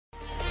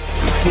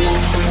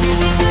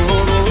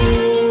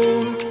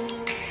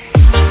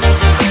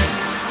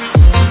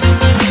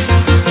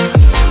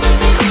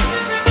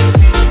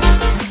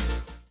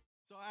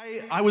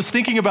I was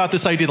thinking about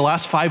this idea the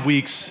last 5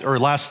 weeks, or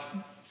this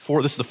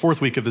is the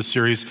fourth week of this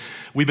series.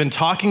 We've been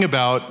talking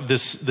about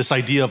this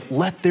idea of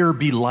let there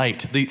be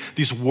light,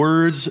 these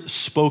words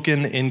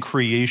spoken in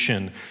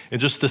creation, and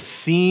just the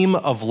theme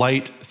of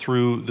light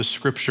through the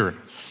scripture.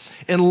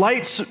 And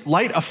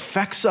light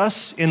affects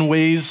us in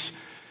ways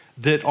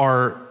that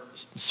are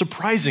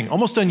surprising,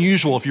 almost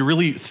unusual if you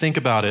really think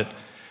about it.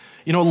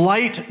 You know,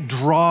 light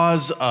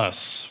draws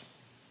us.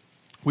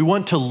 We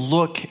want to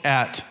look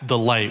at the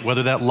light,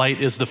 whether that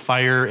light is the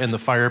fire in the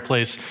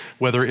fireplace,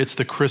 whether it's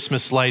the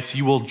Christmas lights.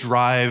 You will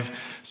drive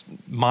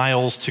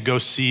miles to go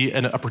see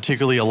a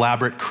particularly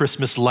elaborate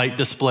Christmas light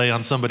display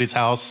on somebody's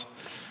house,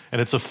 and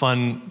it's a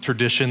fun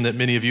tradition that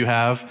many of you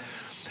have.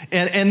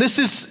 And this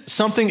is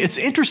something, it's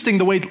interesting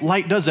the way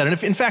light does that.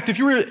 And in fact, if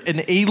you were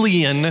an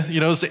alien,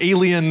 this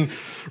alien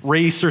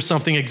race or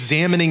something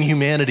examining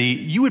humanity,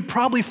 you would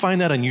probably find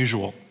that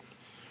unusual.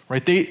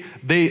 Right?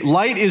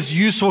 Light is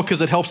useful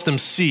because it helps them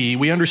see.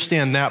 We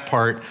understand that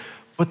part,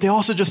 but they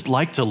also just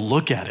like to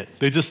look at it.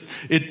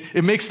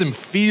 It makes them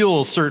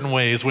feel certain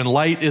ways when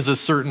light is a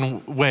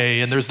certain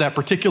way, and there's that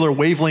particular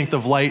wavelength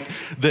of light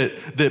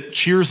that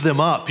cheers them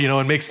up,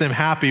 and makes them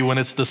happy when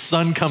the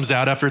sun comes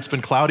out after it's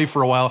been cloudy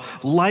for a while.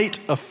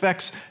 Light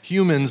affects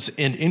humans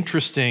in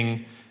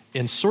interesting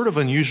and sort of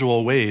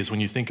unusual ways when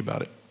you think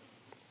about it.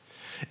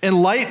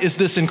 And light is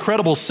this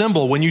incredible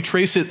symbol. When you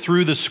trace it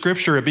through the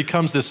scripture, it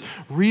becomes this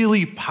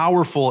really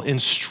powerful,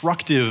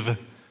 instructive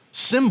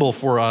symbol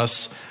for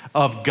us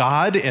of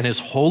God and his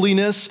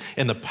holiness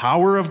and the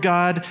power of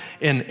God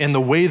and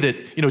the way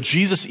that,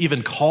 Jesus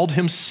even called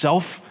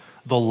himself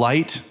the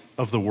light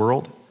of the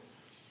world.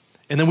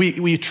 And then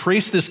we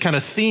trace this kind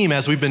of theme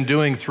as we've been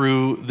doing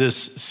through this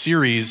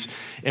series,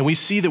 and we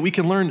see that we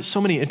can learn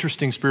so many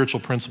interesting spiritual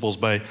principles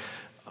by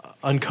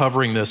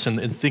uncovering this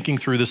and thinking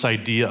through this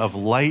idea of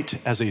light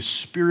as a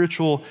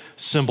spiritual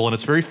symbol. And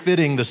it's very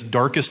fitting this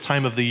darkest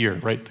time of the year,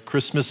 right? The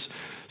Christmas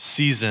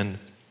season,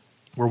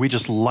 where we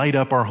just light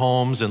up our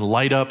homes and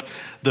light up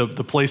the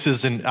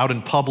places out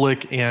in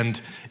public. And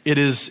it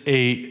is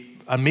an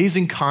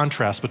amazing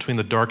contrast between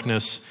the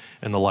darkness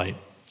and the light.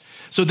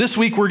 So this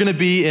week we're going to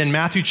be in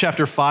Matthew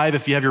chapter 5.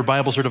 If you have your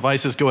Bibles or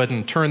devices, go ahead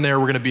and turn there.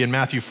 We're going to be in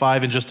Matthew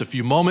 5 in just a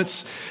few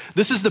moments.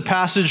 This is the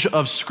passage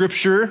of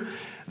scripture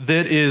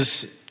that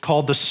is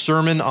called the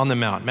Sermon on the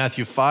Mount,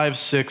 Matthew 5,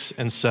 6,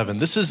 and 7.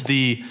 This is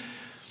the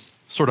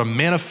sort of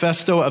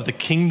manifesto of the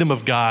kingdom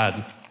of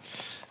God,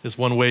 is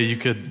one way you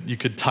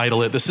could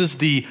title it. This is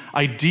the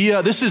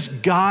idea, this is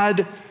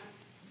God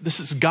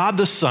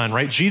the Son,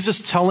 right?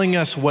 Jesus telling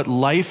us what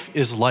life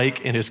is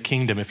like in his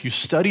kingdom. If you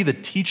study the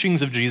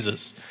teachings of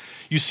Jesus,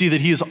 you see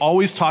that he is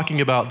always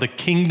talking about the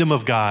kingdom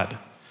of God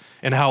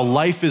and how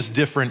life is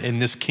different in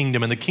this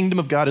kingdom. And the kingdom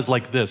of God is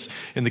like this,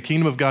 and the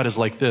kingdom of God is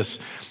like this.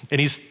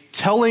 And he's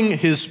telling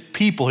his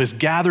people, his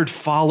gathered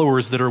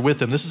followers that are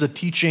with him, this is a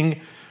teaching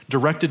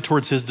directed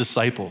towards his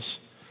disciples.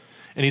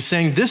 And he's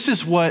saying, this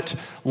is what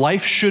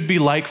life should be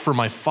like for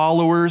my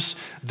followers.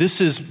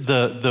 This is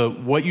the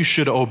what you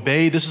should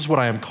obey. This is what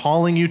I am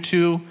calling you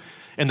to.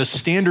 And the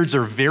standards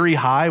are very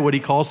high, what he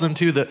calls them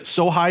to,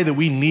 so high that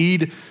we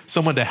need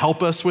someone to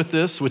help us with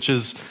this, which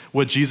is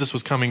what Jesus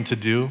was coming to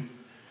do.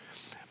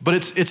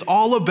 But it's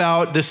all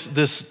about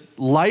this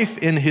life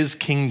in his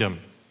kingdom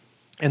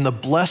and the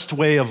blessed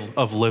way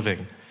of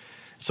living.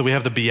 So we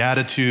have the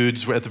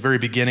Beatitudes at the very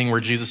beginning where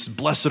Jesus says,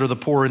 blessed are the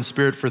poor in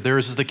spirit, for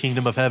theirs is the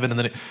kingdom of heaven. And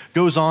then it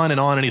goes on,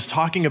 and he's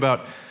talking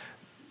about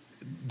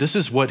this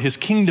is what his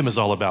kingdom is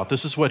all about.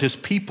 This is what his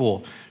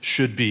people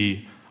should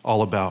be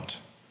all about.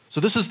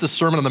 So this is the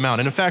Sermon on the Mount.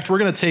 And in fact, we're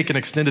going to take an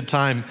extended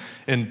time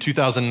in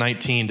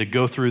 2019 to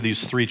go through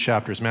these three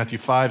chapters, Matthew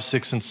 5,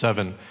 6, and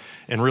 7,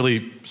 and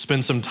really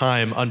spend some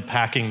time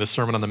unpacking the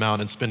Sermon on the Mount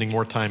and spending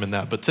more time in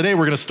that. But today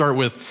we're going to start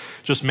with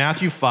just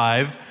Matthew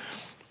 5,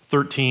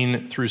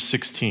 13 through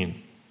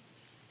 16.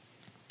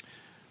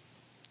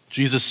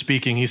 Jesus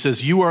speaking, he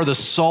says, you are the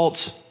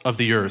salt of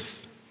the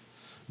earth.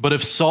 But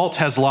if salt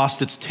has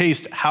lost its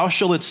taste, how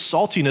shall its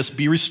saltiness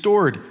be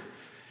restored?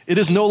 It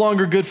is no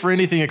longer good for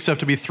anything except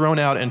to be thrown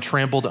out and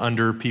trampled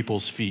under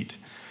people's feet.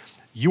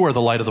 You are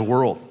the light of the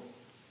world.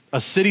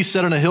 A city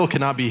set on a hill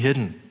cannot be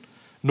hidden.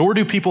 Nor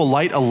do people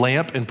light a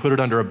lamp and put it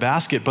under a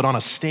basket, but on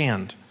a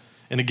stand,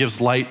 and it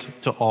gives light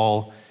to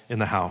all in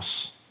the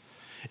house.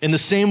 In the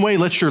same way,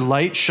 let your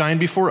light shine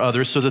before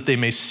others so that they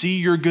may see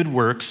your good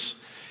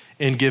works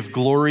and give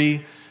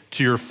glory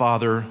to your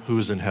Father who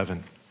is in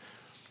heaven.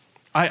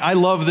 I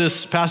love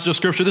this passage of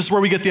scripture. This is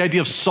where we get the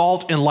idea of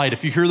salt and light.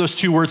 If you hear those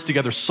two words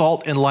together,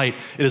 salt and light,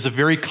 it is a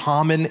very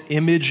common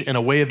image and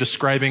a way of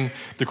describing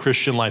the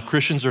Christian life.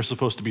 Christians are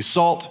supposed to be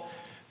salt.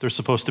 They're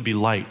supposed to be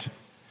light.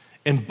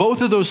 And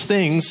both of those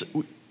things,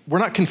 we're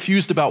not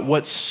confused about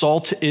what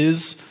salt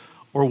is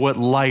or what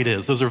light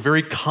is. Those are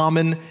very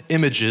common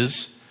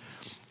images.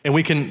 And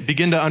we can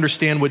begin to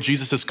understand what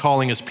Jesus is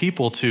calling his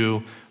people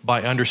to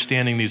by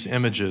understanding these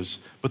images.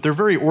 But they're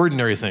very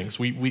ordinary things.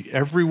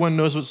 Everyone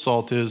knows what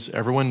salt is.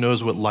 Everyone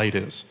knows what light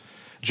is.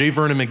 J.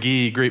 Vernon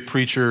McGee, great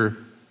preacher,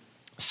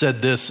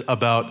 said this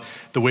about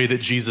the way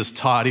that Jesus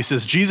taught. He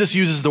says, Jesus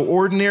uses the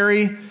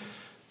ordinary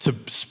to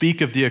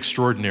speak of the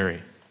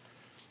extraordinary,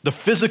 the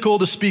physical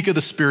to speak of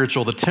the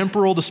spiritual, the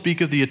temporal to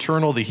speak of the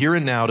eternal, the here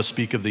and now to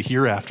speak of the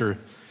hereafter,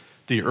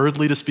 the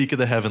earthly to speak of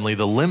the heavenly,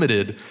 the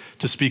limited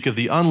to speak of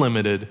the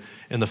unlimited,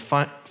 and the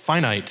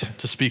finite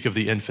to speak of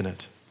the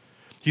infinite.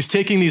 He's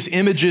taking these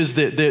images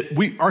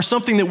that are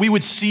something that we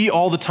would see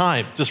all the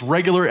time, just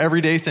regular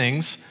everyday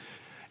things,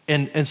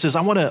 and says,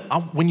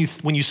 when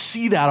you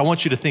see that, I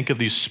want you to think of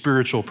these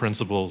spiritual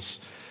principles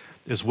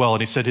as well.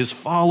 And he said his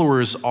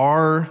followers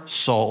are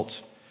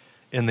salt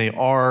and they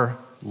are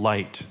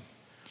light.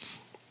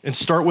 And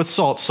start with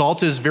salt.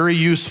 Salt is very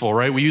useful,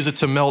 right? We use it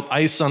to melt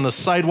ice on the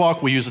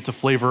sidewalk. We use it to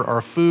flavor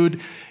our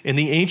food. In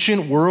the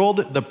ancient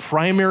world, the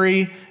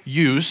primary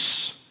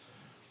use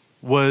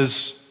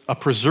was a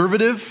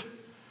preservative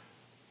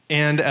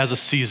and as a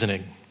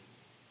seasoning,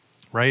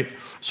 right?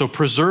 So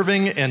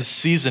preserving and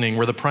seasoning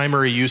were the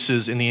primary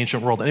uses in the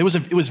ancient world. And it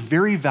was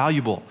very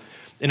valuable.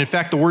 And in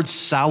fact, the word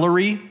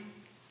salary,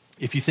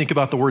 if you think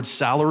about the word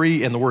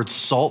salary and the word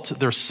salt,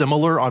 they're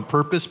similar on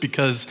purpose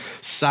because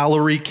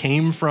salary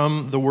came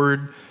from the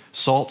word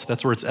salt.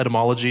 That's where its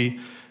etymology,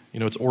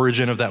 its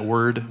origin of that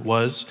word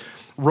was.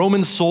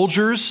 Roman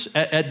soldiers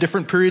at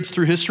different periods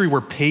through history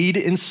were paid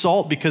in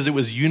salt because it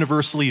was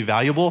universally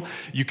valuable.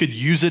 You could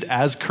use it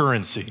as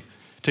currency.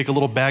 Take a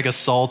little bag of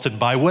salt and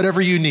buy whatever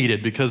you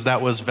needed because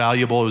that was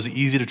valuable. It was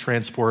easy to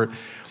transport.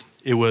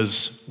 It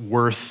was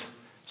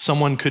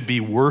someone could be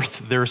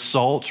worth their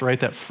salt, right?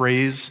 That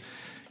phrase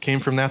came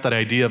from that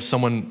idea of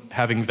someone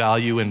having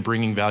value and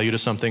bringing value to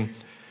something.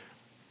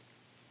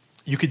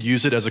 You could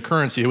use it as a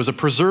currency. It was a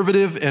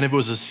preservative and it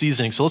was a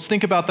seasoning. So let's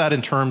think about that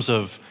in terms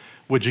of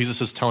what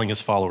Jesus is telling his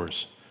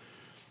followers.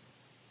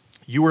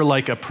 You are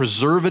like a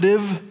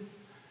preservative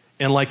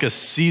and like a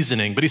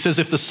seasoning. But he says,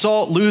 if the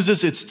salt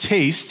loses its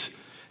taste,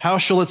 how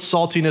shall its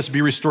saltiness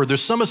be restored?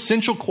 There's some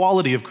essential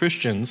quality of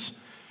Christians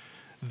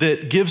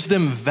that gives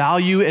them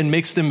value and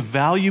makes them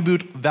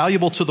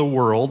valuable to the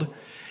world.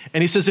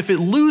 And he says, if it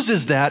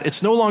loses that,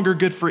 it's no longer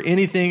good for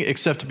anything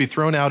except to be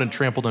thrown out and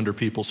trampled under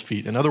people's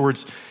feet. In other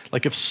words,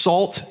 like if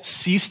salt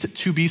ceased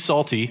to be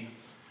salty,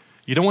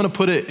 you don't want to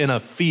put it in a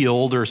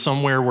field or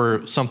somewhere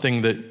where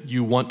something that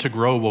you want to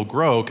grow will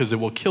grow because it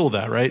will kill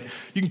that, right?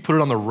 You can put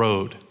it on the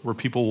road where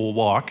people will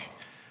walk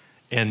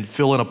and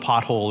fill in a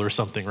pothole or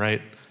something,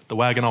 right? The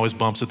wagon always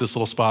bumps at this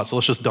little spot, so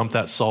let's just dump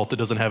that salt that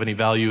doesn't have any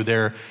value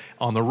there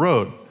on the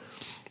road.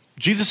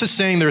 Jesus is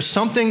saying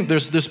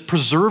there's this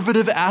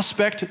preservative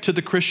aspect to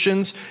the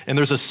Christians, and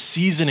there's a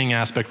seasoning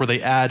aspect where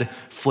they add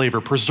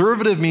flavor.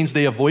 Preservative means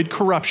they avoid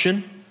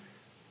corruption,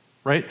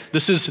 right?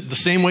 This is the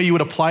same way you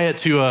would apply it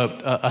to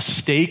a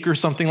steak or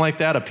something like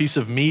that, a piece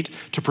of meat,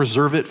 to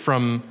preserve it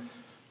from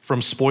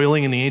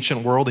spoiling in the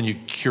ancient world, and you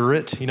cure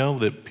it,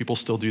 that people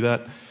still do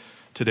that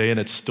today, and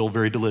it's still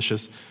very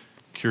delicious.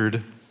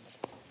 Cured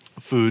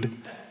food,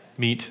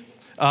 meat.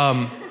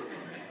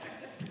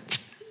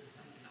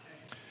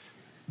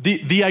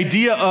 The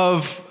idea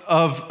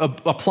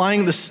of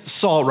applying this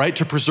salt, right,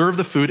 to preserve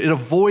the food, it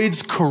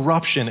avoids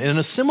corruption. And in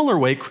a similar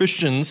way,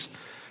 Christians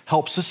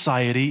help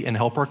society and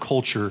help our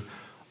culture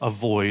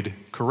avoid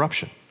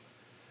corruption.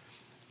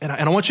 And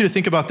I want you to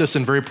think about this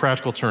in very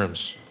practical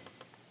terms.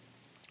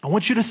 I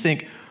want you to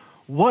think,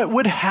 what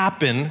would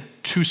happen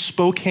to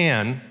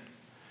Spokane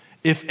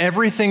if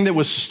everything that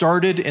was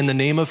started in the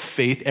name of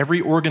faith,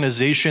 every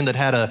organization that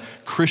had a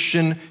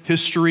Christian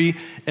history,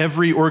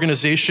 every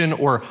organization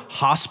or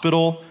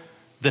hospital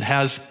that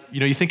has,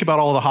 you think about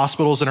all the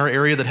hospitals in our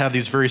area that have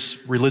these very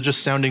religious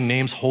sounding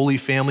names, Holy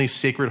Family,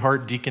 Sacred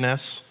Heart,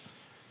 Deaconess,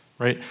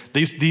 right?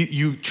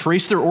 You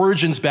trace their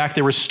origins back.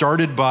 They were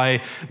started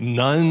by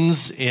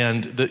nuns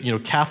and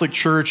the Catholic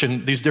Church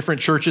and these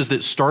different churches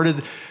that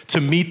started to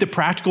meet the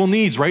practical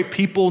needs, right?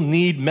 People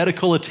need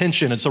medical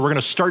attention, and so we're going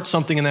to start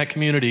something in that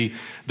community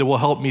that will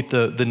help meet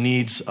the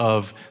needs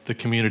of the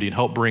community and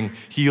help bring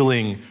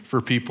healing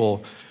for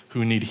people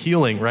who need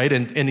healing, right?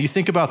 And you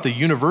think about the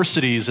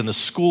universities and the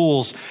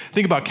schools,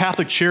 think about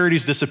Catholic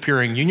Charities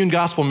disappearing, Union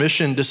Gospel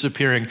Mission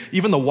disappearing,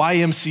 even the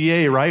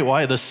YMCA, right?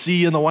 Why the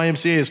C in the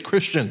YMCA is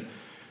Christian.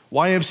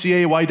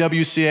 YMCA,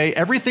 YWCA,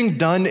 everything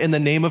done in the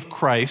name of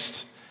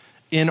Christ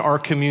in our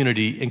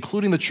community,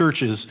 including the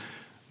churches,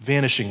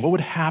 vanishing. What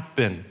would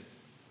happen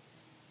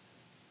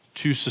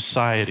to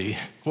society?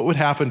 What would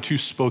happen to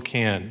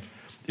Spokane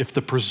if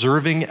the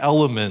preserving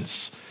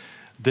elements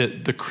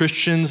that the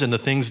Christians and the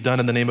things done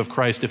in the name of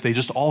Christ, if they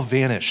just all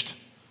vanished?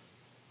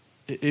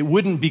 It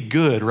wouldn't be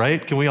good,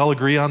 right? Can we all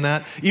agree on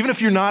that? Even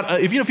if you're not,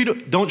 even if you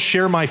don't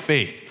share my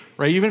faith,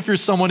 right? Even if you're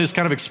someone who's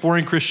kind of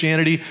exploring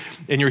Christianity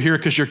and you're here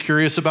because you're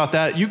curious about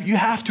that, you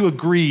have to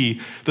agree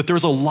that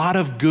there's a lot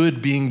of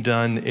good being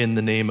done in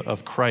the name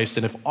of Christ.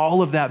 And if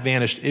all of that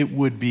vanished, it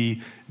would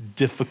be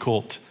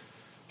difficult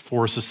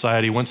for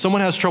society. When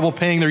someone has trouble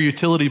paying their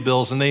utility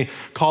bills and they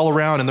call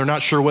around and they're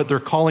not sure what they're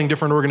calling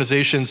different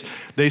organizations,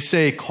 they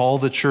say, call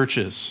the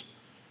churches.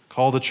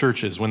 Call the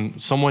churches. When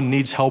someone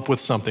needs help with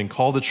something,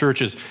 call the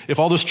churches. If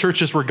all those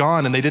churches were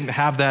gone and they didn't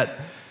have that,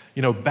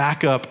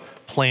 backup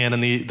plan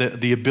and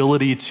the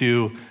ability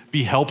to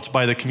be helped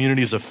by the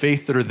communities of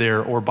faith that are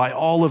there or by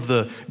all of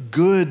the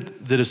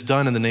good that is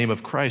done in the name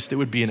of Christ, it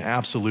would be an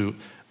absolute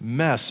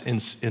mess.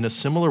 In a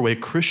similar way,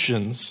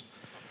 Christians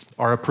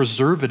are a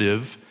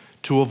preservative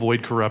to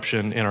avoid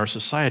corruption in our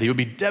society. It would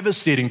be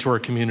devastating to our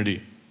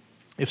community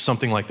if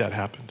something like that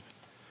happened.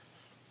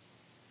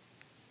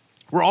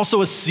 We're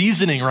also a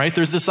seasoning, right?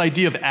 There's this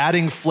idea of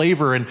adding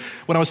flavor. And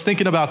when I was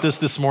thinking about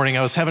this morning,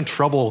 I was having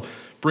trouble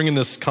bringing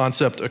this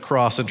concept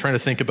across and trying to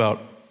think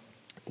about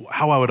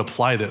how I would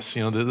apply this,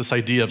 this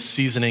idea of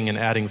seasoning and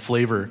adding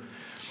flavor.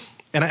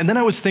 And then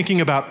I was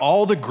thinking about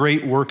all the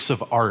great works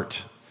of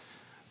art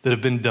that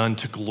have been done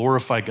to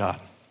glorify God,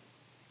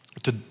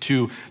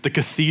 to the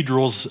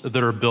cathedrals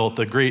that are built,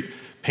 the great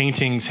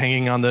paintings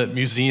hanging on the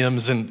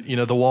museums and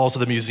the walls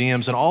of the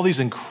museums, and all these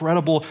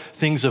incredible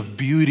things of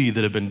beauty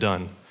that have been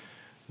done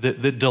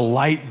that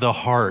delight the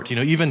heart.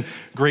 Even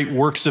great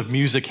works of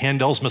music,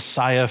 Handel's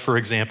Messiah, for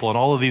example, and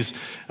all of these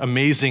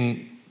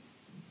amazing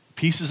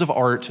pieces of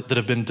art that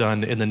have been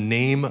done in the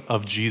name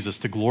of Jesus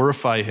to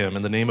glorify him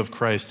in the name of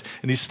Christ,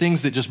 and these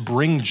things that just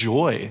bring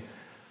joy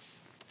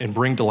and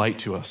bring delight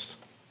to us.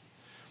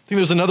 I think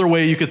there's another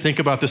way you could think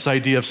about this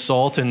idea of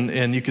salt,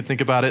 and you could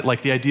think about it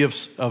like the idea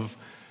of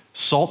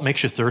salt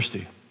makes you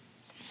thirsty.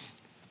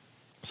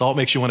 Salt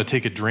makes you want to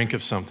take a drink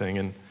of something.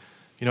 And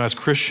as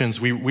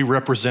Christians, we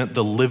represent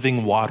the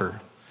living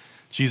water.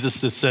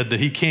 Jesus has said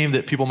that he came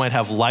that people might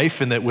have life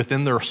and that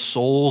within their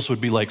souls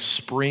would be like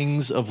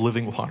springs of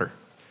living water.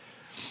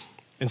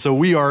 And so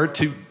we are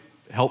to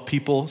help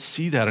people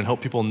see that and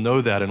help people know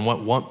that and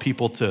want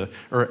people to,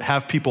 or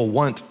have people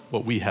want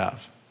what we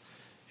have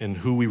and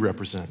who we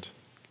represent.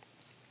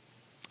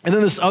 And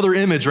then this other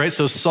image, right?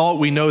 So salt,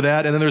 we know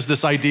that. And then there's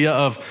this idea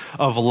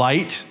of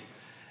light.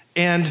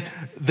 And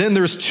then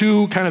there's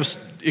two kind of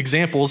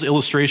examples,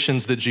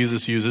 illustrations that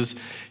Jesus uses.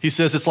 He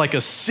says it's like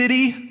a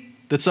city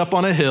that's up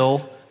on a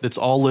hill that's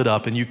all lit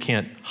up and you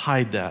can't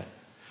hide that.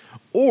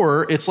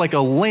 Or it's like a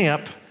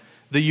lamp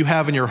that you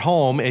have in your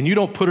home and you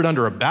don't put it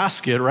under a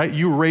basket, right?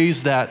 You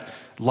raise that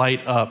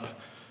light up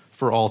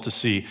for all to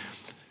see.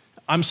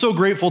 I'm so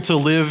grateful to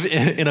live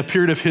in a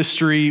period of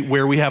history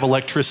where we have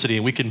electricity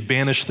and we can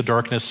banish the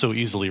darkness so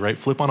easily, right?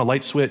 Flip on a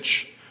light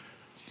switch,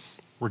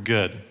 we're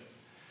good.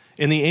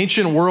 In the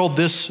ancient world,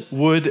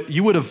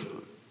 you would have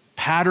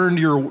patterned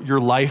your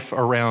life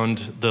around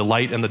the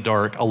light and the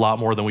dark a lot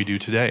more than we do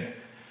today,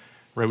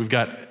 right? We've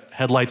got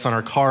headlights on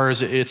our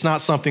cars. It's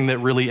not something that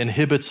really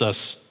inhibits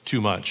us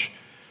too much.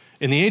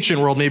 In the ancient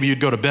world, maybe you'd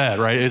go to bed,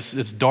 right? It's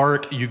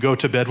dark, you go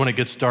to bed when it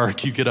gets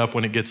dark, you get up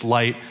when it gets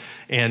light.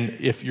 And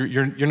if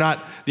you're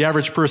not, the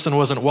average person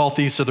wasn't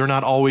wealthy, so they're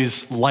not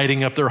always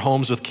lighting up their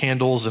homes with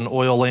candles and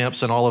oil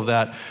lamps and all of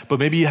that. But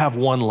maybe you have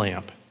one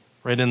lamp,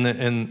 right?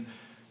 In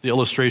the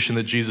illustration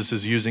that Jesus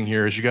is using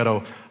here is you got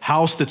a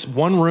house that's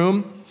one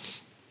room,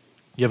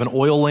 you have an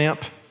oil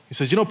lamp. He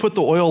says, you don't put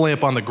the oil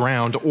lamp on the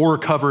ground or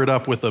cover it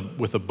up with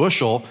a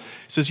bushel. He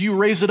says, you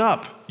raise it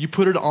up. You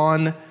put it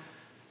on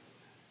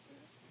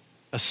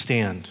a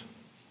stand,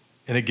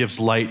 and it gives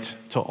light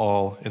to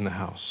all in the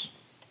house.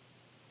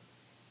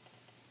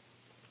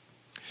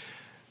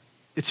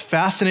 It's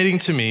fascinating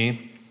to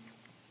me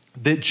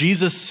that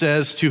Jesus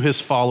says to his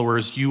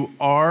followers, you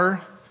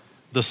are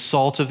the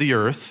salt of the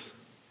earth,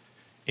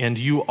 and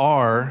you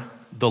are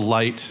the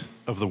light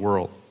of the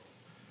world.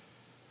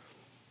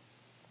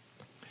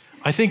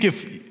 I think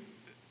if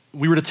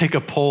we were to take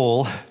a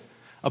poll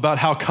about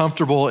how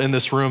comfortable in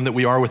this room that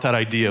we are with that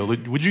idea,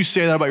 would you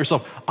say that about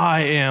yourself?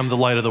 I am the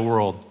light of the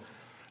world.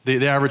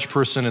 The average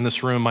person in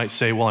this room might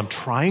say, well, I'm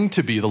trying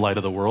to be the light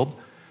of the world.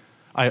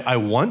 I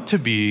want to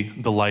be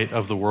the light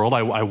of the world.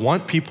 I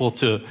want people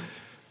to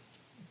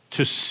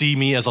see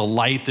me as a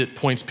light that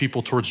points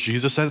people towards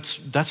Jesus.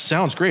 That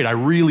sounds great. I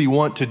really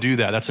want to do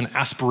that. That's an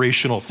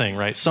aspirational thing,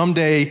 right?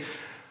 Someday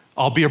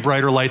I'll be a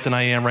brighter light than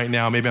I am right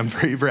now. Maybe I'm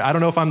very, I don't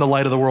know if I'm the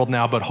light of the world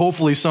now, but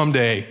hopefully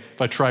someday,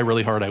 if I try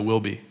really hard, I will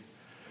be.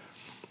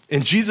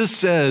 And Jesus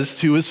says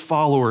to his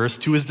followers,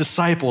 to his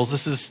disciples,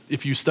 this is,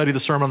 if you study the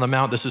Sermon on the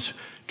Mount, this is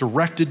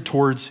directed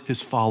towards his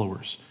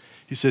followers.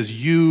 He says,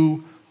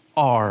 you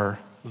are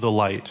the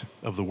light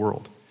of the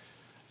world.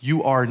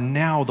 You are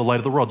now the light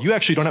of the world. You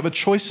actually don't have a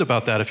choice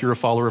about that if you're a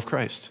follower of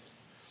Christ.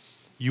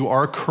 You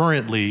are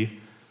currently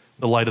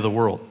the light of the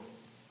world.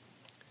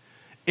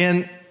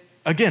 And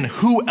again,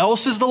 who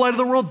else is the light of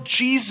the world?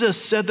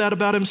 Jesus said that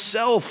about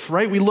himself,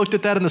 right? We looked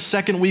at that in the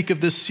second week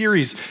of this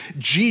series.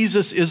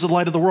 Jesus is the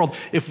light of the world.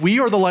 If we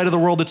are the light of the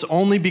world, it's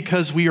only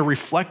because we are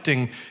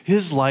reflecting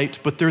his light,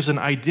 but there's an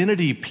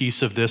identity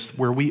piece of this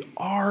where we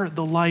are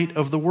the light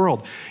of the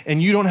world.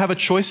 And you don't have a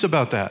choice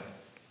about that.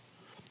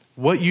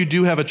 What you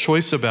do have a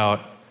choice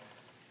about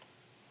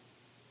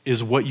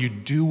is what you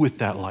do with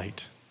that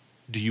light.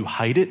 Do you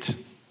hide it?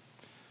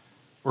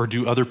 Or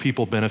do other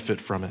people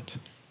benefit from it?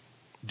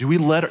 Do we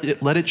let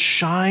it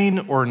shine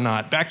or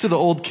not? Back to the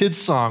old kids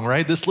song,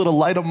 right? This little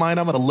light of mine,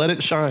 I'm going to let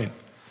it shine.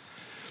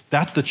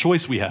 That's the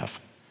choice we have.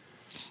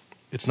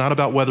 It's not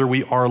about whether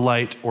we are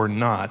light or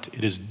not.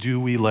 It is, do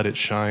we let it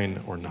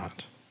shine or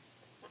not?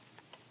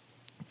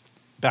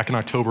 Back in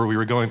October, we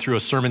were going through a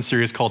sermon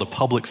series called A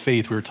Public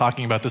Faith. We were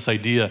talking about this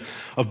idea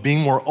of being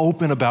more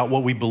open about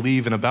what we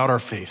believe and about our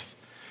faith.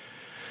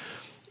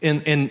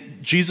 And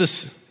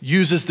Jesus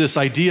uses this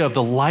idea of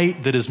the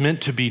light that is meant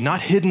to be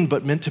not hidden,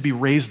 but meant to be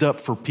raised up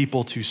for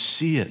people to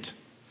see it.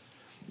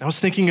 I was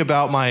thinking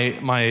about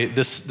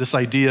this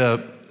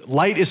idea.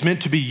 Light is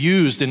meant to be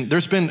used, and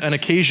there's been an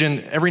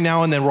occasion every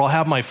now and then where I'll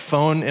have my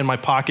phone in my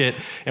pocket,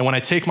 and when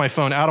I take my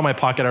phone out of my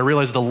pocket, I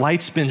realize the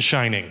light's been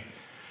shining.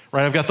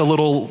 Right, I've got the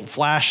little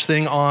flash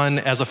thing on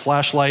as a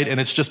flashlight, and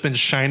it's just been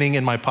shining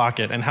in my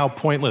pocket. And how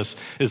pointless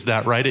is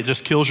that, right? It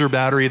just kills your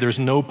battery. There's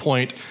no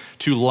point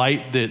to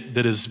light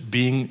that is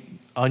being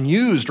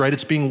unused, right?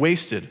 It's being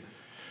wasted.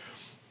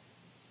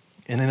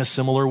 And in a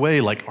similar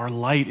way, like our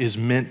light is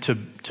meant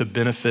to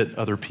benefit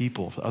other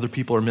people. Other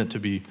people are meant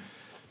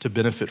to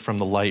benefit from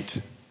the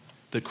light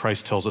that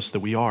Christ tells us that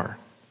we are.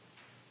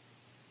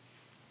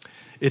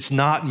 It's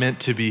not meant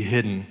to be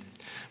hidden.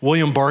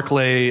 William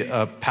Barclay,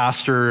 a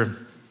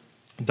pastor,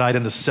 died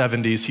in the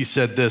 70s. He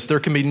said this: there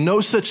can be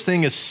no such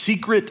thing as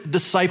secret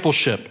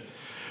discipleship,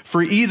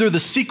 for either the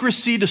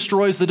secrecy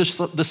destroys the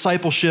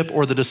discipleship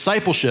or the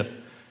discipleship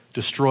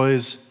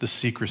destroys the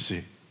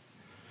secrecy.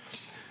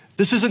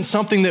 This isn't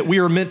something that we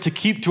are meant to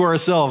keep to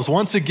ourselves.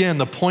 Once again,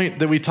 the point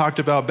that we talked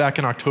about back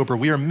in October,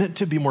 we are meant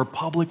to be more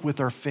public with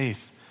our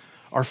faith.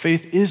 Our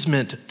faith is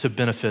meant to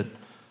benefit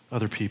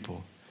other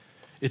people.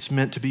 It's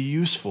meant to be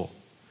useful.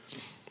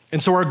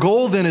 And so our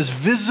goal then is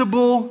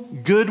visible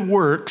good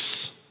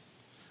works,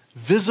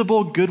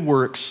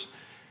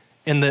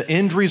 and the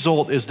end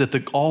result is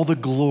that all the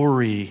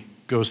glory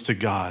goes to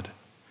God.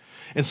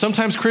 And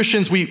sometimes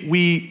Christians,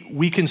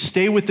 we can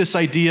stay with this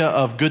idea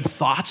of good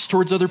thoughts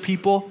towards other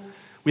people.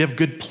 We have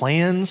good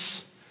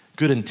plans,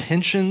 good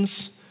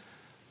intentions,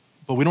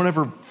 but we don't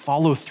ever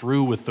follow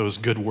through with those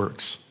good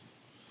works.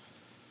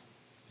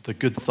 The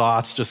good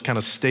thoughts just kind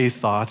of stay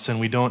thoughts, and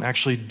we don't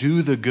actually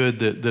do the good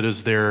that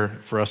is there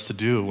for us to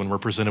do when we're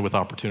presented with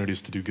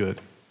opportunities to do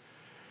good.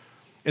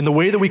 And the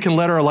way that we can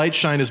let our light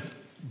shine is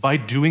by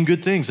doing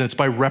good things, and it's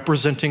by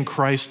representing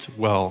Christ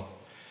well.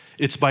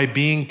 It's by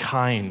being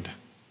kind.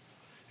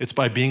 It's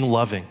by being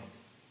loving.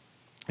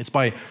 It's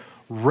by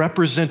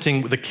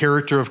representing the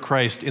character of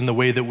Christ in the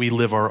way that we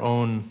live our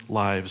own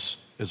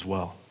lives as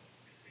well.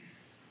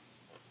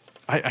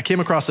 I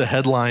came across a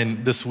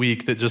headline this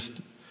week that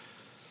just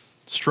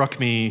struck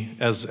me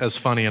as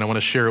funny, and I want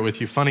to share it with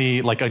you.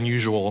 Funny, like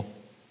unusual,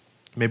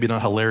 maybe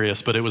not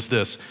hilarious, but it was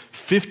this: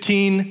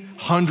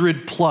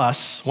 1,500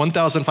 plus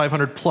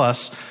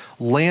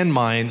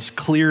landmines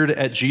cleared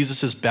at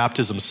Jesus'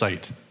 baptism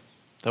site.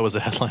 That was a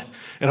headline.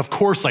 And of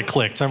course I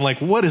clicked. I'm like,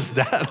 what is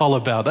that all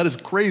about? That is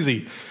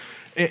crazy.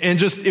 And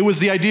just, it was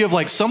the idea of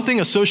like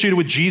something associated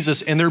with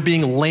Jesus and there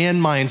being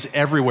landmines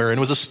everywhere. And it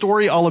was a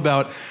story all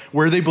about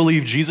where they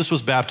believe Jesus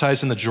was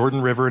baptized in the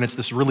Jordan River. And it's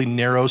this really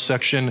narrow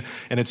section.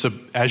 And it's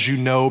as you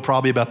know,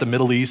 probably about the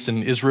Middle East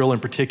and Israel in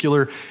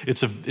particular,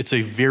 it's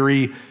a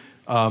very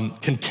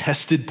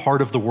contested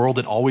part of the world.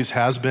 It always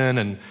has been,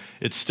 and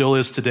it still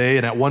is today.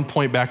 And at one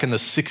point back in the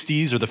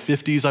 60s or the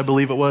 50s, I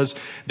believe it was,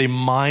 they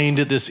mined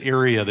this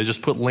area. They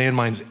just put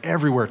landmines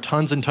everywhere,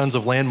 tons and tons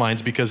of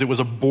landmines, because it was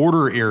a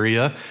border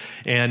area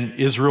and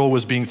Israel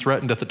was being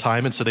threatened at the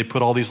time. And so they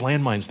put all these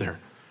landmines there.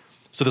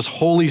 So this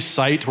holy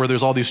site where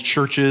there's all these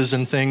churches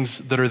and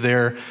things that are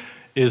there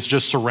is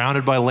just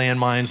surrounded by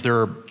landmines.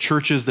 There are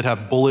churches that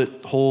have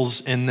bullet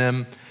holes in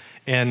them.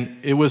 And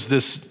it was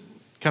this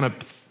kind of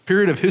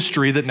period of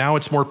history that now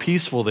it's more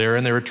peaceful there,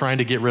 and they were trying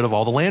to get rid of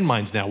all the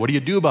landmines now. What do you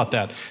do about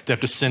that? They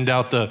have to send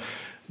out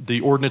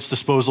the ordnance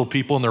disposal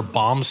people in their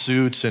bomb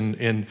suits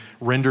and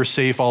render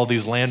safe all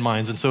these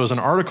landmines. And so it was an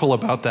article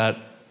about that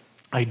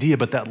idea,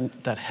 but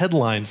that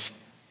headline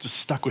just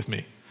stuck with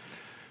me.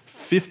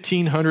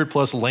 1,500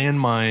 plus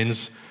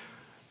landmines,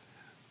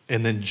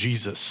 and then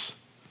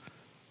Jesus.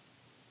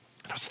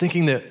 And I was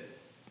thinking that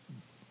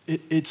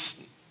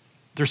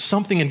there's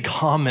something in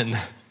common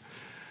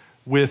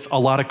with a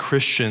lot of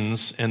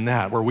Christians in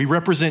that, where we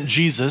represent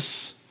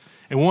Jesus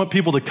and we want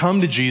people to come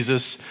to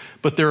Jesus,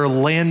 but there are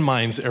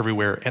landmines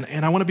everywhere.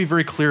 And I want to be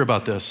very clear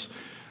about this.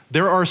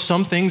 There are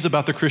some things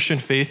about the Christian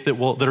faith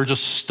that are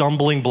just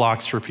stumbling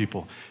blocks for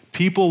people.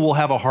 People will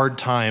have a hard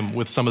time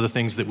with some of the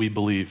things that we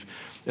believe.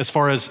 As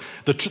far as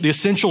the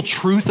essential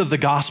truth of the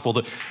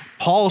gospel,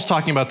 Paul is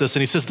talking about this,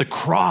 and he says the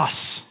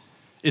cross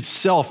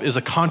itself is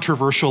a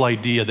controversial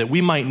idea, that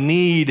we might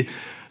need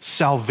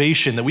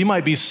salvation, that we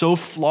might be so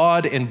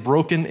flawed and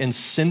broken and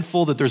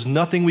sinful that there's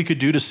nothing we could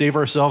do to save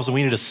ourselves, and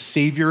we need a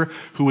Savior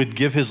who would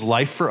give his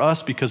life for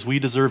us because we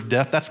deserve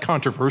death. That's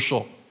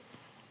controversial,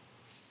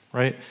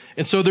 right?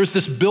 And so there's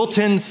this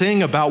built-in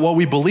thing about what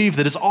we believe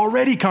that is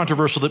already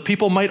controversial, that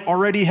people might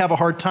already have a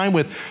hard time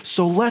with.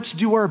 So let's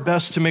do our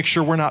best to make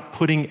sure we're not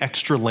putting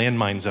extra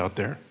landmines out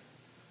there.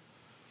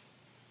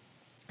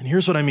 And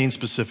here's what I mean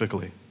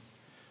specifically.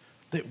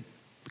 That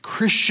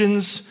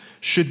Christians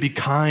should be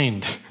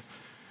kind.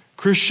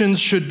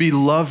 Christians should be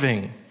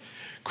loving.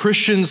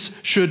 Christians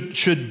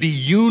should be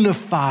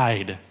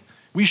unified.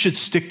 We should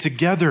stick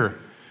together.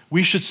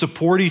 We should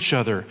support each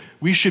other.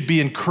 We should be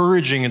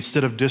encouraging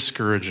instead of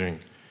discouraging.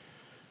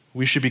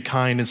 We should be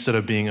kind instead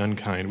of being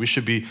unkind. We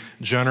should be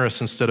generous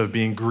instead of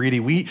being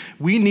greedy. We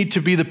need to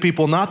be the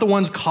people, not the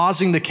ones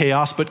causing the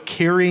chaos, but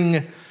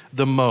caring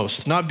the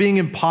most. Not being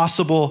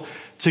impossible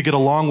to get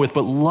along with,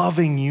 but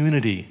loving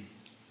unity.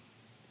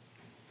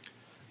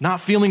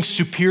 Not feeling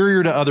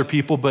superior to other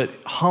people, but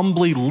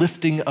humbly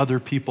lifting other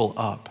people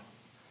up.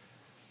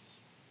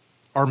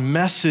 Our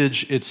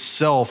message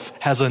itself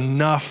has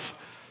enough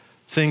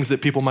things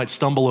that people might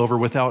stumble over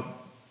without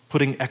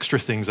putting extra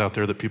things out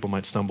there that people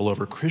might stumble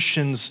over.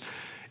 Christians,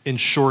 in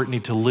short,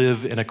 need to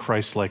live in a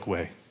Christ-like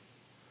way.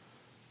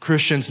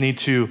 Christians need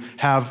to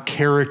have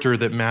character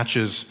that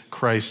matches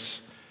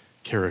Christ's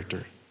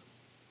character.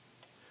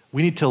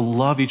 We need to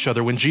love each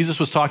other. When Jesus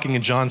was talking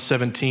in John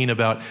 17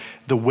 about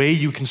the way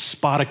you can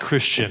spot a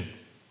Christian,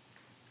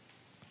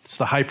 it's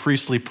the high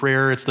priestly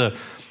prayer, it's the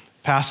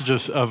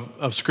passage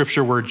of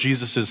Scripture where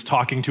Jesus is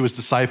talking to his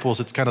disciples.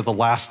 It's kind of the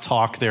last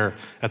talk there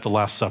at the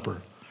Last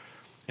Supper.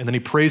 And then he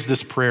prays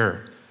this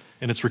prayer,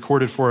 and it's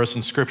recorded for us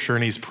in Scripture,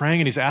 and he's praying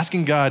and he's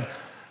asking God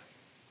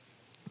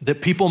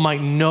that people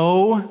might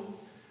know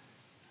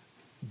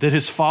that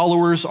his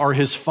followers are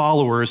his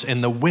followers,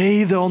 and the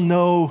way they'll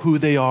know who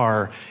they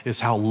are is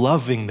how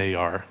loving they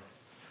are,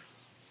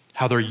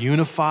 how they're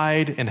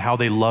unified, and how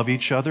they love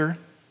each other.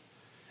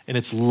 And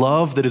it's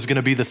love that is going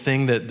to be the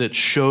thing that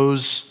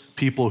shows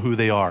people who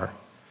they are.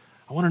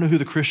 I want to know who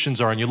the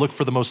Christians are, and you look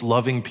for the most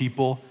loving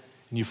people,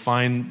 and you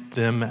find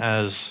them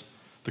as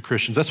the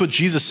Christians. That's what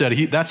Jesus said.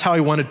 That's how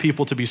he wanted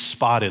people to be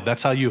spotted.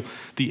 That's how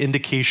the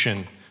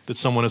indication that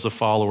someone is a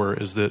follower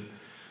is that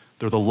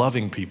they're the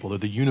loving people, they're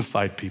the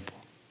unified people.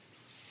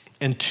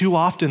 And too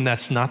often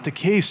that's not the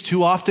case.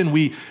 Too often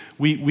we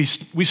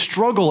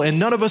struggle, and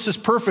none of us is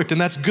perfect,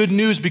 and that's good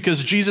news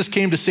because Jesus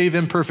came to save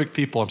imperfect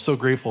people. I'm so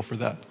grateful for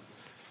that,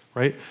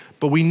 right?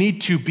 But we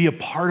need to be a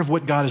part of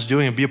what God is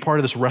doing and be a part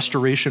of this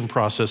restoration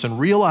process and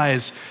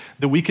realize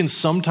that we can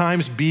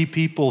sometimes be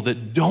people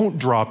that don't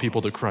draw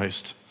people to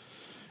Christ.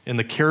 And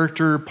the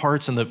character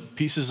parts and the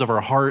pieces of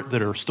our heart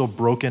that are still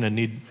broken and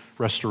need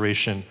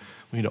restoration,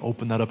 we need to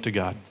open that up to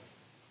God.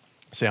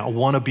 Say, I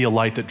want to be a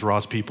light that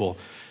draws people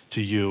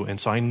to you, and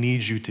so I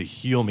need you to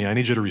heal me. I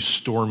need you to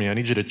restore me. I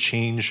need you to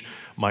change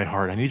my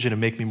heart. I need you to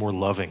make me more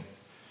loving.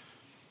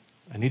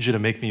 I need you to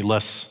make me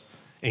less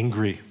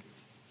angry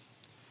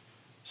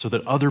so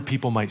that other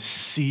people might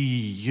see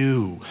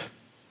you.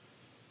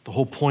 The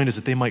whole point is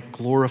that they might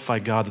glorify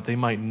God, that they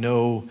might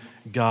know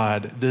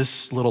God.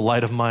 This little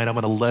light of mine, I'm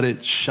going to let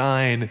it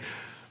shine,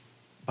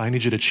 but I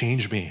need you to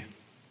change me.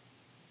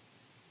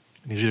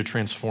 I need you to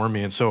transform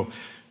me. And so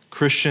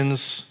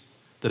Christians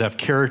that have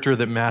character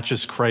that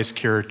matches Christ's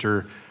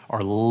character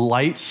are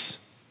lights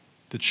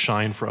that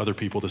shine for other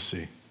people to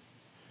see.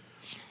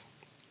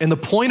 And the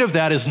point of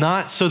that is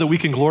not so that we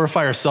can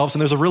glorify ourselves,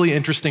 and there's a really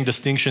interesting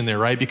distinction there,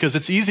 right? Because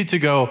it's easy to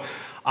go,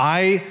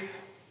 I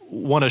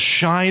want to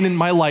shine in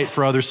my light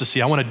for others to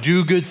see. I want to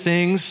do good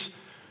things,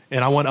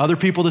 and I want other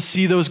people to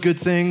see those good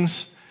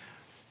things.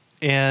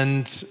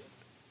 And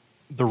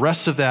the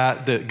rest of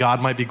that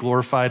God might be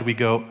glorified, we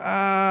go,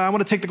 I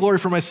want to take the glory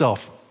for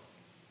myself.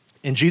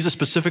 And Jesus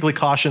specifically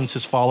cautions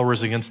his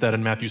followers against that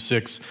in Matthew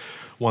 6,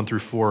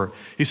 1-4.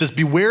 He says,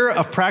 beware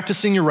of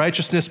practicing your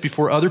righteousness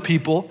before other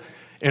people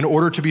in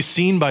order to be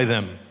seen by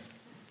them.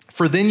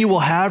 For then you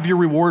will have your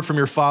reward from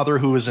your Father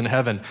who is in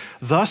heaven.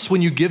 Thus,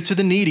 when you give to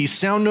the needy,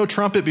 sound no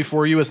trumpet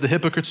before you as the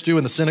hypocrites do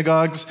in the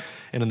synagogues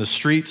and in the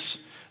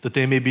streets, that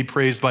they may be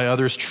praised by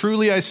others.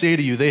 Truly I say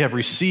to you, they have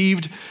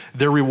received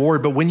their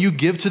reward. But when you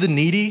give to the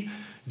needy,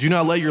 do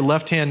not let your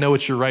left hand know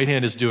what your right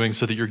hand is doing,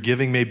 so that your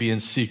giving may be in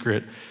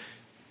secret.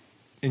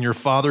 And your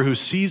Father who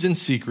sees in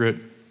secret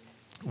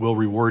will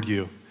reward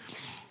you.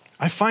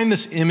 I find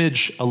this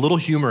image a little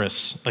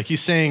humorous. Like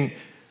he's saying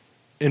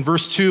in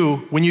verse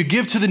 2, when you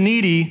give to the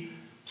needy,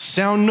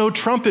 sound no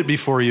trumpet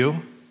before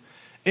you.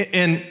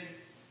 And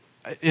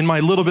in my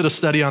little bit of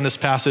study on this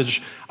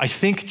passage, I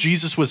think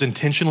Jesus was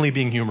intentionally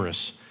being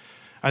humorous.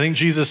 I think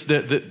Jesus,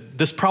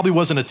 this probably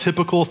wasn't a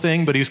typical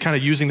thing, but he was kind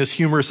of using this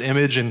humorous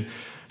image, and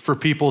for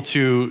people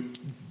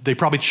they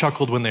probably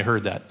chuckled when they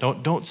heard that.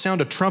 Don't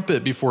sound a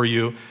trumpet before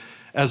you,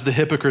 as the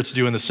hypocrites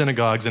do in the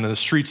synagogues and in the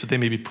streets, that they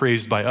may be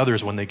praised by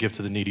others when they give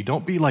to the needy.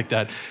 Don't be like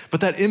that.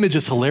 But that image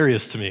is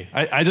hilarious to me.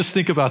 I just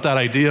think about that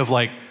idea of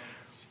like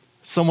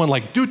someone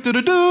like,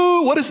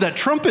 do-do-do-do, what does that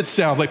trumpet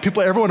sound? Like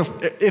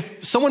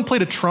if someone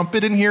played a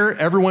trumpet in here,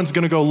 everyone's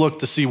gonna go look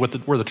to see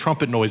where the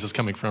trumpet noise is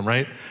coming from,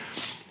 right?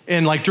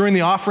 And like during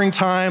the offering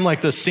time,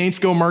 like the saints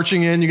go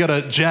marching in, you got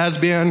a jazz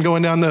band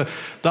going down the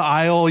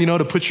aisle,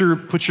 to put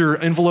your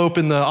envelope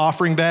in the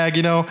offering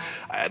bag,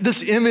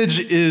 This image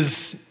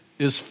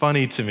is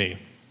funny to me.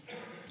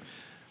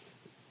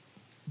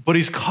 But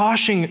he's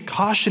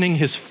cautioning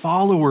his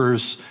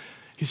followers.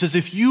 He says,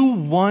 if you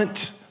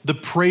want the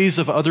praise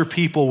of other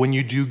people when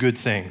you do good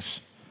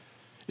things.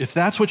 If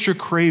that's what you're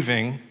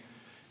craving,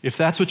 if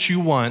that's what you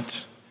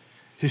want,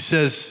 he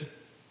says,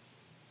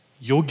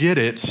 you'll get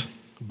it,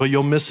 but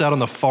you'll miss out on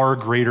the far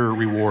greater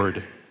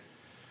reward.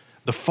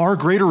 The far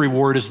greater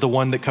reward is the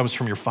one that comes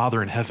from your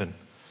Father in heaven,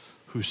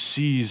 who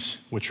sees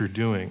what you're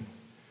doing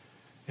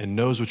and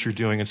knows what you're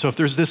doing. And so if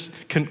there's this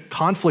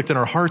conflict in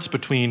our hearts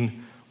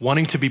between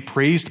wanting to be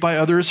praised by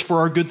others for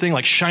our good thing,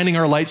 like shining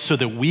our lights so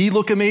that we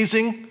look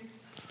amazing,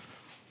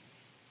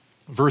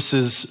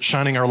 versus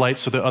shining our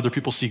lights so that other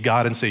people see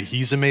God and say,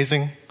 he's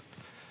amazing,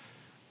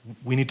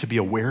 we need to be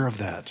aware of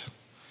that.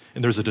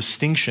 And there's a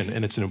distinction,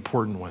 and it's an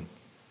important one.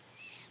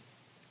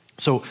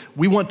 So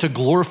we want to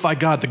glorify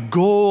God. The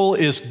goal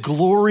is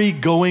glory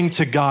going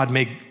to God.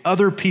 May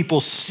other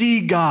people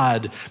see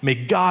God. May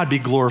God be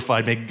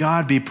glorified. May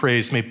God be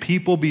praised. May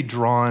people be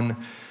drawn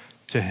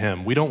to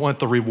him. We don't want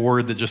the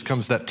reward that just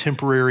comes that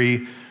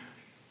temporary,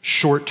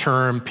 short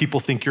term, people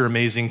think you're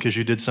amazing because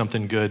you did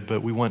something good,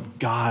 but we want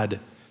God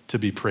to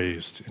be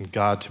praised and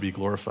God to be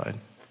glorified.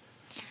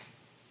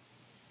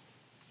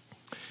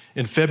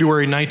 In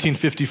February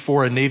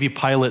 1954, a Navy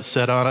pilot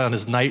set out on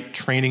his night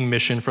training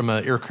mission from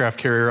an aircraft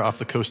carrier off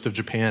the coast of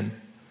Japan.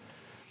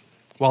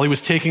 While he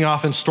was taking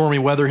off in stormy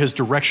weather, his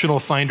directional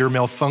finder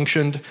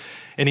malfunctioned,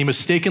 and he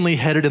mistakenly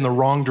headed in the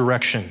wrong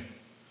direction.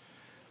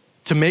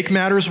 To make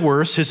matters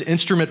worse, his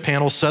instrument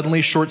panel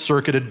suddenly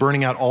short-circuited,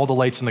 burning out all the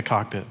lights in the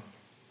cockpit.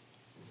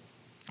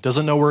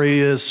 Doesn't know where he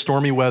is,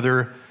 stormy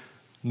weather,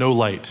 no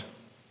light.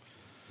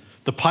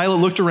 The pilot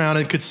looked around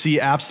and could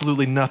see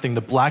absolutely nothing. The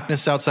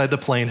blackness outside the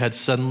plane had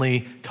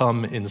suddenly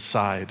come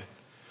inside.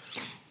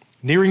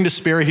 Nearing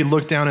despair, he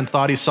looked down and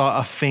thought he saw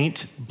a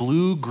faint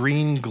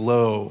blue-green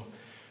glow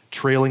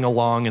trailing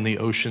along in the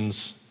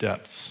ocean's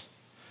depths.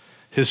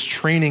 His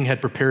training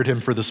had prepared him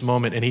for this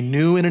moment, and he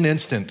knew in an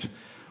instant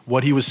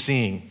what he was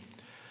seeing.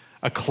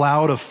 A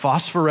cloud of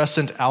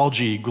phosphorescent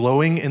algae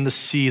glowing in the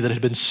sea that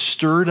had been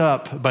stirred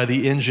up by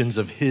the engines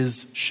of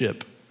his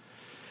ship.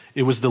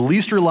 It was the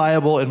least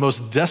reliable and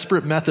most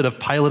desperate method of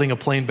piloting a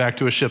plane back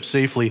to a ship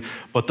safely,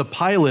 but the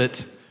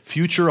pilot,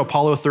 future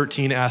Apollo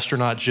 13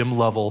 astronaut Jim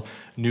Lovell,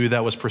 knew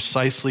that was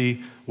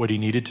precisely what he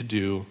needed to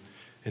do,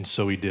 and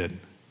so he did.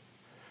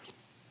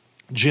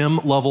 Jim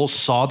Lovell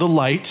saw the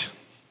light,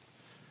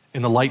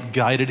 and the light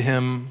guided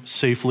him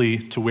safely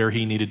to where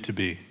he needed to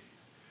be.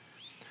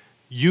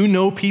 You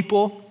know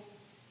people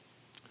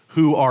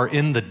who are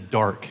in the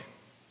dark.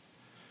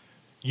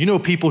 You know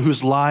people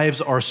whose lives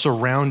are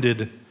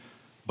surrounded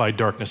by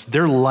darkness.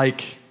 They're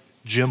like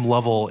Jim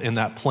Lovell in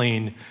that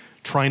plane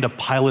trying to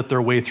pilot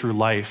their way through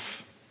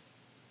life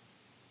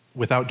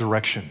without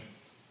direction,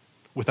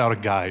 without a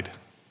guide.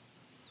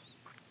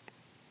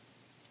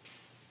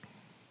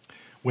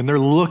 When they're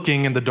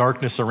looking in the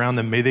darkness around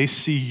them, may they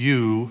see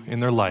you in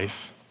their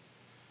life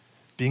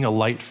being a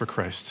light for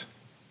Christ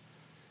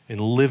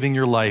and living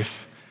your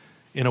life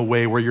in a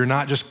way where you're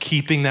not just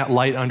keeping that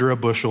light under a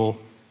bushel,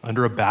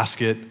 under a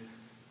basket,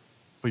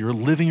 but you're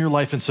living your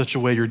life in such a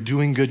way you're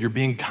doing good, you're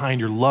being kind,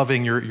 you're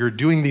loving, you're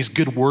doing these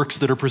good works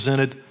that are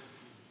presented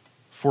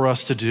for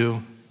us to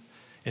do.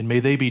 And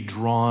may they be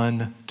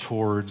drawn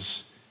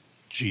towards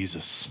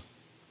Jesus.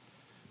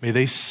 May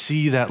they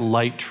see that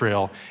light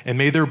trail. And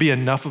may there be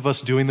enough of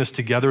us doing this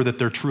together that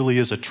there truly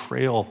is a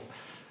trail.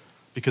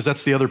 Because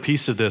that's the other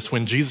piece of this.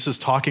 When Jesus is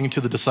talking to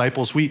the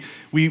disciples, we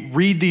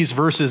read these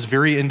verses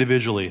very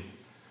individually.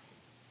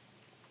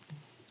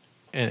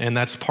 And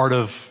that's part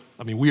of,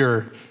 we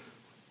are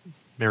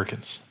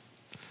Americans,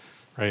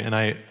 right?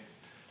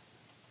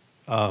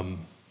 And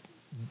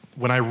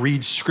when I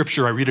read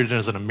scripture, I read it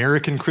as an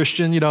American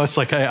Christian. It's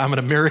like I'm an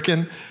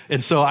American.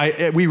 And so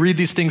we read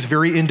these things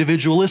very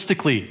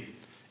individualistically.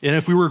 And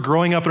if we were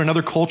growing up in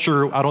another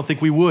culture, I don't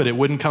think we would. It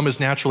wouldn't come as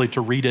naturally to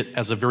read it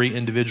as a very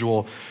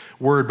individual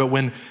word. But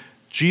when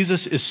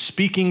Jesus is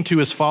speaking to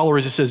his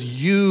followers, he says,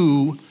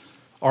 you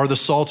are the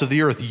salt of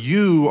the earth.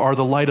 You are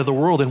the light of the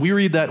world. And we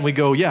read that and we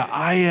go, yeah,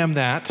 I am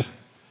that.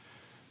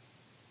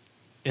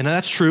 And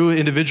that's true.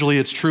 Individually,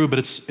 it's true, but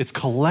it's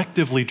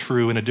collectively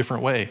true in a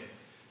different way.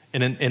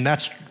 And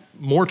that's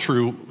more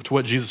true to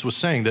what Jesus was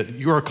saying, that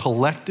you are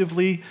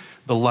collectively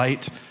the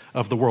light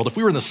of the world. If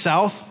we were in the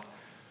South,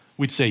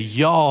 we'd say,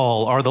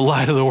 y'all are the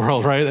light of the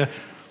world, right?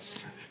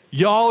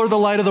 Y'all are the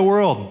light of the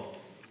world.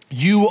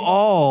 You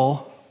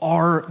all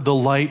are the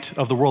light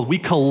of the world. We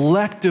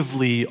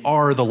collectively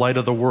are the light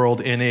of the world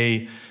in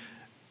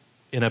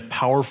a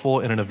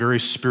powerful and in a very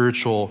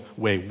spiritual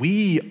way.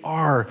 We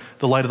are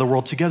the light of the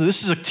world together.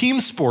 This is a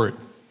team sport.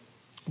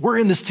 We're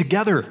in this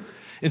together.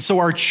 And so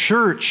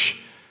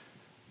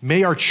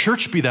may our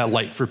church be that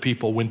light for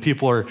people when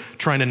people are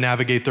trying to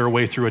navigate their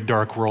way through a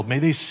dark world. May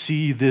they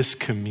see this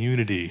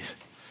community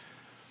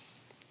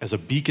as a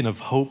beacon of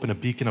hope and a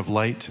beacon of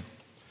light.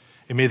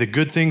 And may the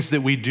good things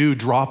that we do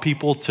draw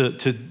people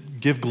to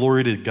give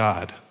glory to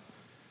God.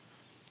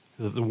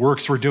 The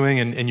works we're doing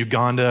in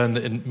Uganda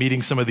and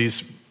meeting some of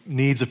these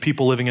needs of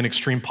people living in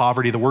extreme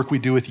poverty, the work we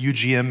do with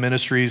UGM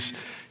Ministries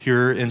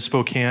here in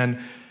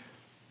Spokane,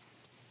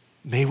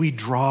 may we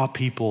draw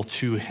people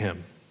to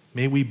him.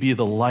 May we be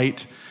the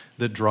light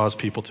that draws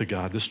people to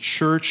God. This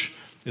church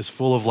is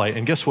full of light.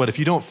 And guess what? If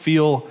you don't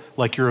feel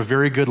like you're a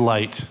very good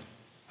light,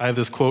 I have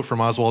this quote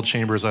from Oswald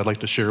Chambers I'd like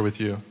to share with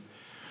you.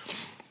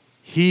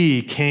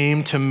 He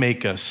came to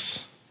make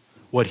us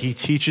what he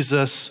teaches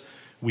us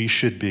we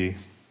should be.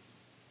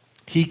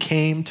 He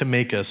came to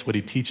make us what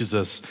he teaches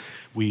us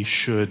we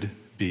should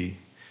be.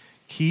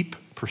 Keep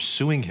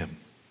pursuing him.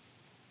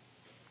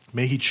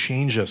 May he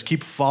change us.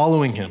 Keep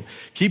following him.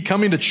 Keep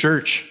coming to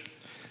church.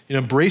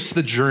 Embrace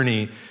the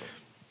journey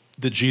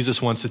that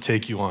Jesus wants to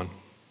take you on.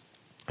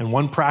 And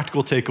one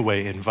practical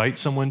takeaway, invite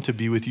someone to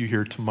be with you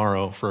here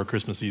tomorrow for our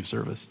Christmas Eve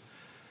service.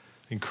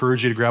 I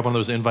encourage you to grab one of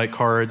those invite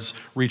cards,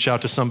 reach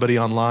out to somebody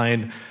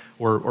online,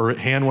 or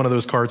hand one of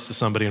those cards to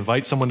somebody.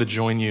 Invite someone to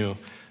join you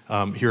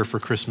here for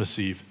Christmas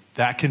Eve.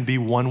 That can be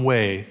one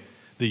way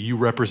that you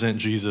represent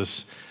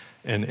Jesus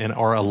and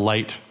are a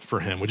light for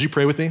him. Would you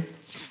pray with me?